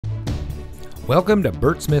Welcome to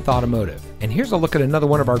Bert Smith Automotive, and here's a look at another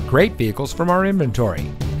one of our great vehicles from our inventory,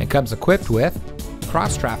 and comes equipped with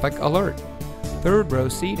cross-traffic alert, third row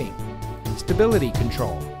seating, stability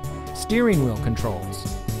control, steering wheel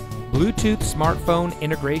controls, Bluetooth smartphone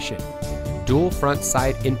integration, dual front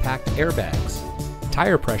side impact airbags,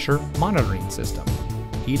 tire pressure monitoring system,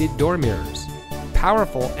 heated door mirrors,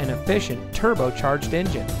 powerful and efficient turbocharged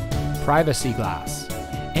engine, privacy glass,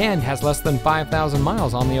 and has less than 5,000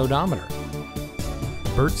 miles on the odometer.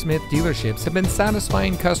 Bert Smith dealerships have been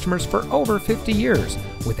satisfying customers for over 50 years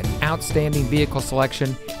with an outstanding vehicle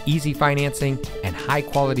selection, easy financing, and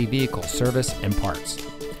high-quality vehicle service and parts.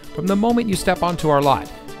 From the moment you step onto our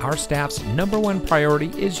lot, our staff's #1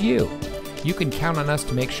 priority is you. You can count on us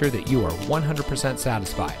to make sure that you are 100%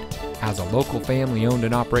 satisfied. As a local family-owned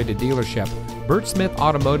and operated dealership, Bert Smith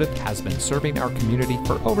Automotive has been serving our community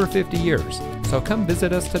for over 50 years, so come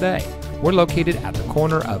visit us today. We're located at the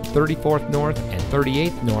corner of 34th North and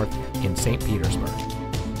 38th North in St. Petersburg.